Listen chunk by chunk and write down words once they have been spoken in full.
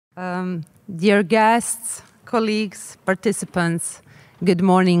Dear guests, colleagues, participants, good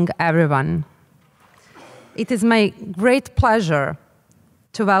morning, everyone. It is my great pleasure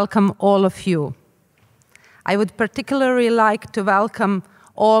to welcome all of you. I would particularly like to welcome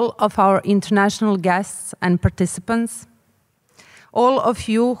all of our international guests and participants, all of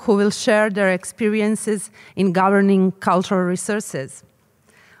you who will share their experiences in governing cultural resources,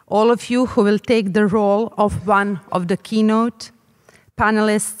 all of you who will take the role of one of the keynote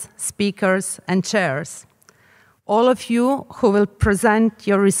panelists, speakers, and chairs, all of you who will present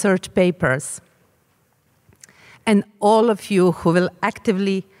your research papers, and all of you who will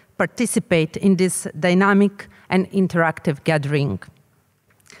actively participate in this dynamic and interactive gathering.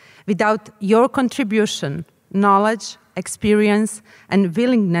 Without your contribution, knowledge, experience, and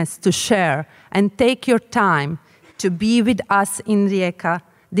willingness to share and take your time to be with us in Rijeka,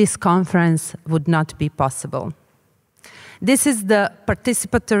 this conference would not be possible. This is the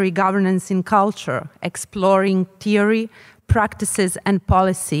Participatory Governance in Culture, Exploring Theory, Practices and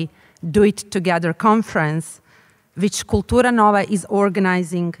Policy, Do It Together conference, which Kultura Nova is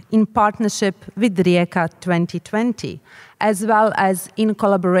organizing in partnership with Rijeka 2020, as well as in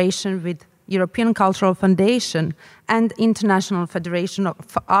collaboration with European Cultural Foundation and International Federation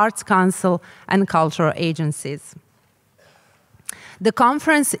of Arts Council and cultural agencies. The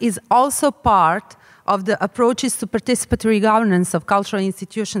conference is also part of the Approaches to Participatory Governance of Cultural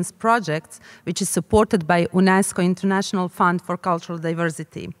Institutions projects, which is supported by UNESCO International Fund for Cultural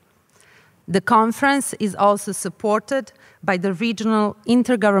Diversity. The conference is also supported by the Regional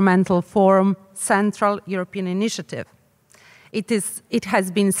Intergovernmental Forum Central European Initiative. It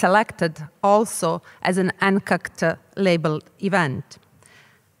has been selected also as an NCACT labeled event.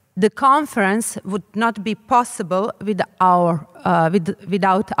 The conference would not be possible without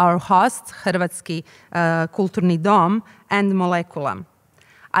our hosts, Hrvatski Kulturni Dom and Molekula.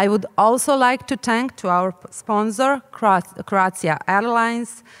 I would also like to thank to our sponsor, Croatia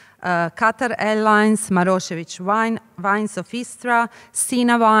Airlines, Qatar Airlines, Marošević Wines of Istra,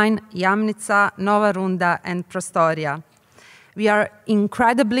 Sina Wine, Jamnica, Nova Runda, and Prostoria. We are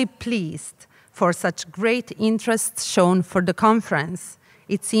incredibly pleased for such great interest shown for the conference.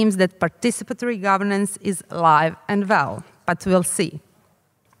 It seems that participatory governance is alive and well, but we'll see.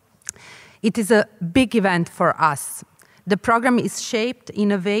 It is a big event for us. The program is shaped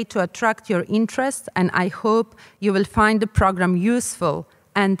in a way to attract your interest, and I hope you will find the program useful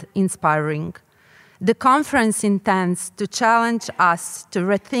and inspiring. The conference intends to challenge us to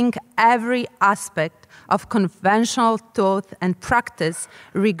rethink every aspect of conventional thought and practice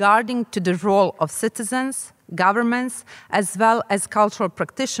regarding to the role of citizens, governments, as well as cultural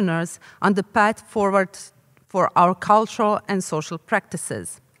practitioners on the path forward for our cultural and social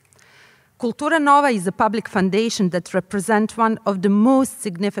practices. Kultura Nova is a public foundation that represents one of the most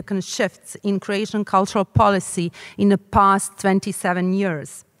significant shifts in Croatian cultural policy in the past 27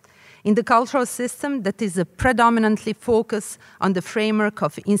 years. In the cultural system that is a predominantly focus on the framework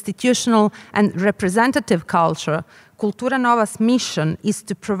of institutional and representative culture, Kultura Nova's mission is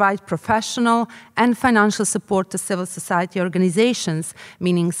to provide professional and financial support to civil society organizations,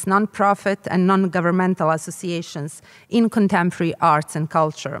 meaning non-profit and non-governmental associations in contemporary arts and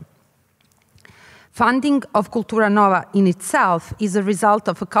culture. Funding of Kultura Nova in itself is a result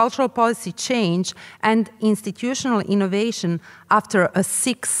of a cultural policy change and institutional innovation after a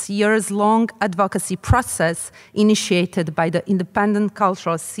 6-year-long advocacy process initiated by the independent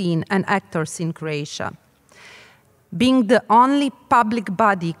cultural scene and actors in Croatia. Being the only public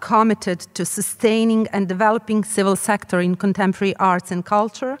body committed to sustaining and developing civil sector in contemporary arts and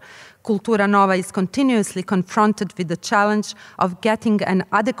culture, Kultura Nova is continuously confronted with the challenge of getting an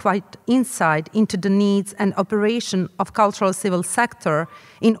adequate insight into the needs and operation of cultural civil sector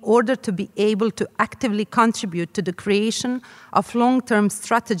in order to be able to actively contribute to the creation of long-term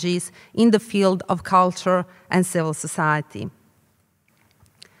strategies in the field of culture and civil society.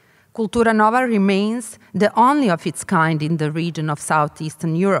 Kultura Nova remains the only of its kind in the region of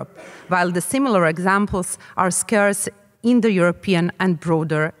Southeastern Europe, while the similar examples are scarce in the European and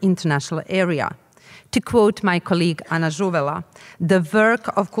broader international area. To quote my colleague Ana Žuvela, the work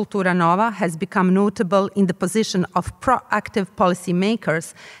of Kultura Nova has become notable in the position of proactive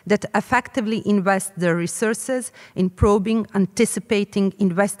policymakers that effectively invest their resources in probing, anticipating,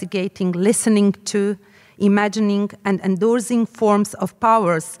 investigating, listening to, imagining and endorsing forms of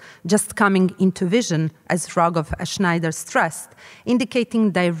powers just coming into vision, as Rogov Schneider stressed, indicating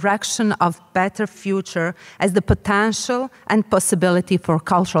direction of better future as the potential and possibility for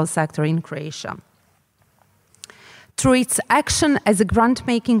cultural sector in Croatia. Through its action as a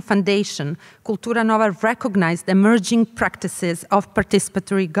grant-making foundation, Kultura Nova recognized emerging practices of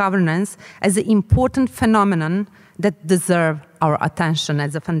participatory governance as an important phenomenon that deserve our attention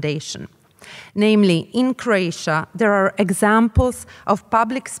as a foundation. Namely, in Croatia, there are examples of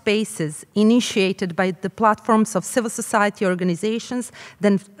public spaces initiated by the platforms of civil society organizations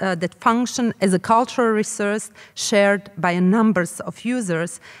that function as a cultural resource shared by numbers of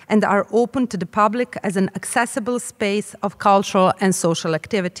users and are open to the public as an accessible space of cultural and social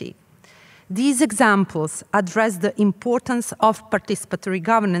activity. These examples address the importance of participatory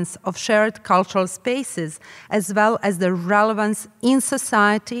governance of shared cultural spaces, as well as their relevance in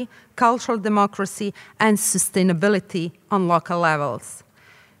society, cultural democracy, and sustainability on local levels.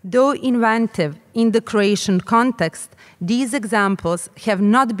 Though inventive in the Croatian context, these examples have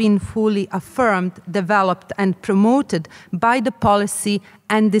not been fully affirmed, developed, and promoted by the policy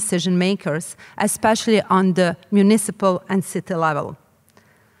and decision makers, especially on the municipal and city level.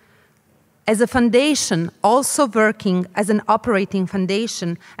 As a foundation, also working as an operating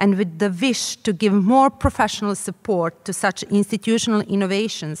foundation and with the wish to give more professional support to such institutional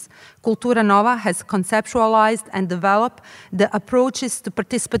innovations, Kultura Nova has conceptualized and developed the approaches to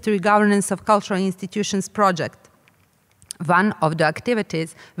participatory governance of cultural institutions project. One of the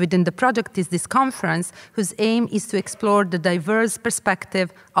activities within the project is this conference, whose aim is to explore the diverse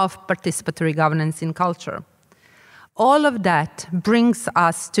perspective of participatory governance in culture. All of that brings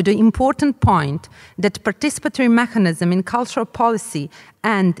us to the important point that participatory mechanism in cultural policy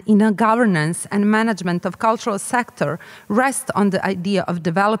and in a governance and management of cultural sector rest on the idea of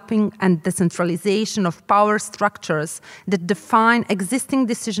developing and decentralization of power structures that define existing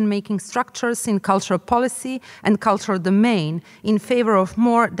decision-making structures in cultural policy and cultural domain in favor of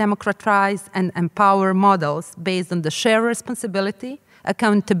more democratized and empowered models based on the shared responsibility,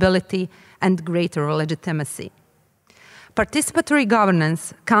 accountability, and greater legitimacy. Participatory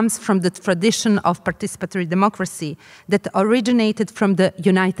governance comes from the tradition of participatory democracy that originated from the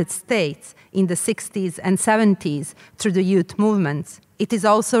United States in the 60s and 70s through the youth movements. It is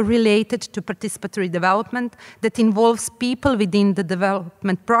also related to participatory development that involves people within the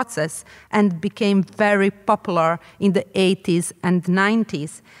development process and became very popular in the 80s and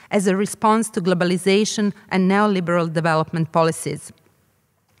 90s as a response to globalization and neoliberal development policies.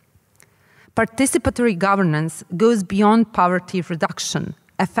 Participatory governance goes beyond poverty reduction,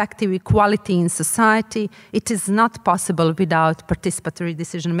 effective equality in society. It is not possible without participatory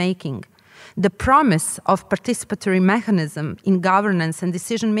decision-making. The promise of participatory mechanism in governance and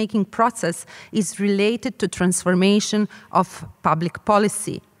decision-making process is related to transformation of public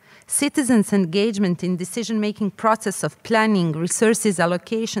policy. Citizens' engagement in decision-making process of planning, resources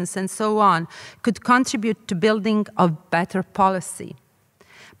allocations, and so on could contribute to building of better policy.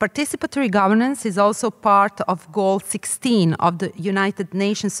 Participatory governance is also part of Goal 16 of the United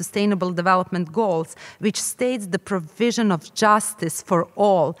Nations Sustainable Development Goals, which states the provision of justice for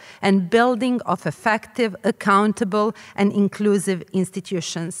all and building of effective, accountable, and inclusive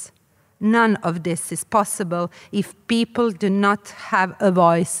institutions. None of this is possible if people do not have a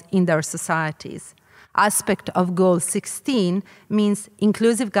voice in their societies. Aspect of Goal 16 means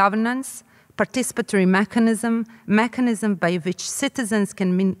inclusive governance, participatory mechanism by which citizens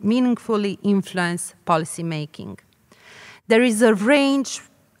can meaningfully influence policy making. There is a range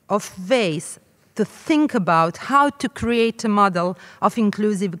of ways to think about how to create a model of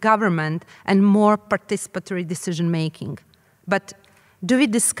inclusive government and more participatory decision making. But do we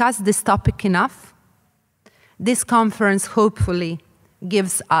discuss this topic enough? This conference hopefully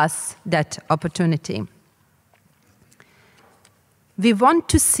gives us that opportunity. We want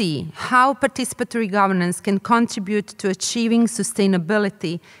to see how participatory governance can contribute to achieving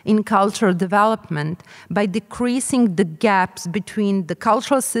sustainability in cultural development by decreasing the gaps between the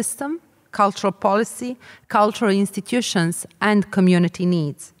cultural system, cultural policy, cultural institutions, and community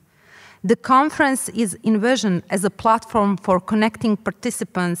needs. The conference is envisioned as a platform for connecting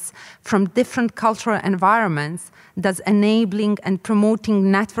participants from different cultural environments, thus enabling and promoting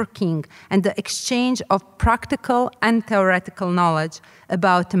networking and the exchange of practical and theoretical knowledge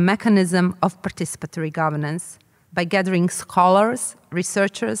about the mechanism of participatory governance. By gathering scholars,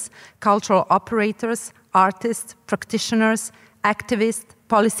 researchers, cultural operators, artists, practitioners, activists,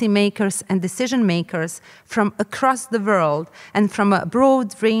 policymakers, and decision makers from across the world and from a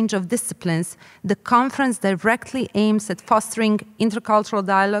broad range of disciplines, the conference directly aims at fostering intercultural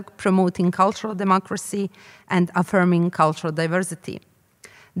dialogue, promoting cultural democracy, and affirming cultural diversity.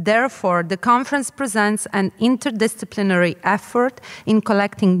 Therefore, the conference presents an interdisciplinary effort in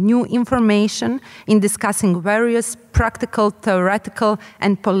collecting new information, in discussing various practical, theoretical,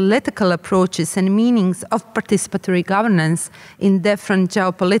 and political approaches and meanings of participatory governance in different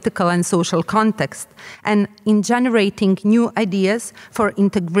geopolitical and social contexts, and in generating new ideas for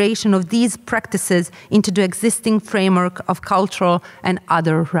integration of these practices into the existing framework of cultural and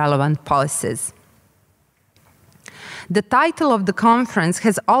other relevant policies. The title of the conference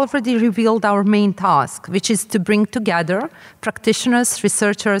has already revealed our main task, which is to bring together practitioners,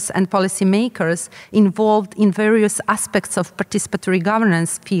 researchers, and policymakers involved in various aspects of participatory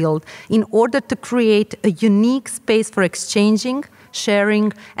governance field in order to create a unique space for exchanging,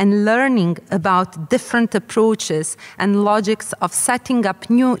 sharing, and learning about different approaches and logics of setting up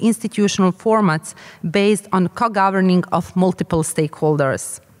new institutional formats based on co-governing of multiple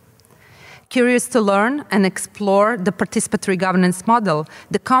stakeholders. Curious to learn and explore the participatory governance model,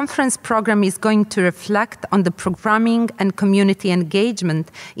 the conference program is going to reflect on the programming and community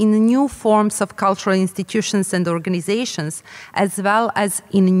engagement in new forms of cultural institutions and organizations, as well as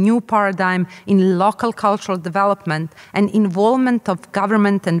in a new paradigm in local cultural development and involvement of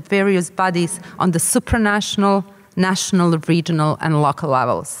government and various bodies on the supranational, national, regional, and local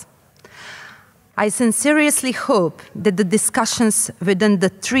levels. I sincerely hope that the discussions within the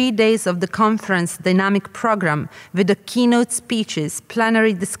 3 days of the conference dynamic program, with the keynote speeches,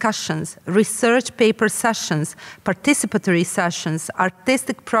 plenary discussions, research paper sessions, participatory sessions,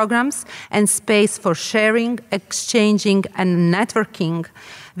 artistic programs, and space for sharing, exchanging, and networking,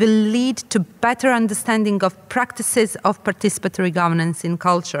 will lead to better understanding of practices of participatory governance in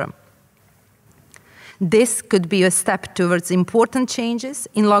culture. This could be a step towards important changes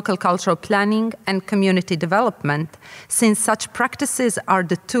in local cultural planning and community development, since such practices are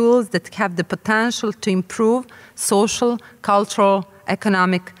the tools that have the potential to improve social, cultural,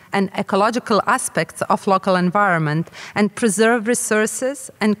 economic, and ecological aspects of local environment and preserve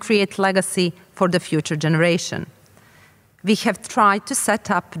resources and create legacy for the future generation. We have tried to set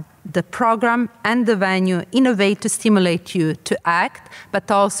up the program and the venue in a way to stimulate you to act, but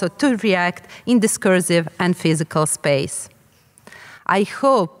also to react in discursive and physical space. I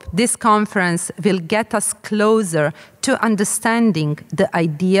hope this conference will get us closer to understanding the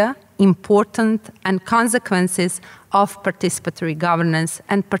idea, importance, and consequences of participatory governance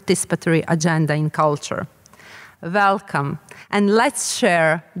and participatory agenda in culture. Welcome, and let's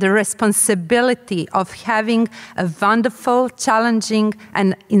share the responsibility of having a wonderful, challenging,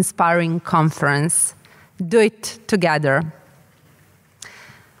 and inspiring conference. Do it together.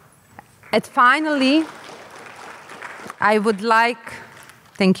 And finally, I would like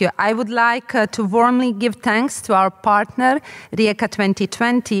to warmly give thanks to our partner, Rijeka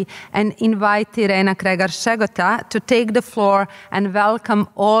 2020, and invite Irena Kregar-Šegota to take the floor and welcome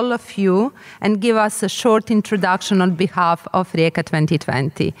all of you and give us a short introduction on behalf of Rijeka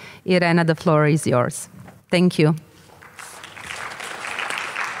 2020. Irena, the floor is yours. Thank you.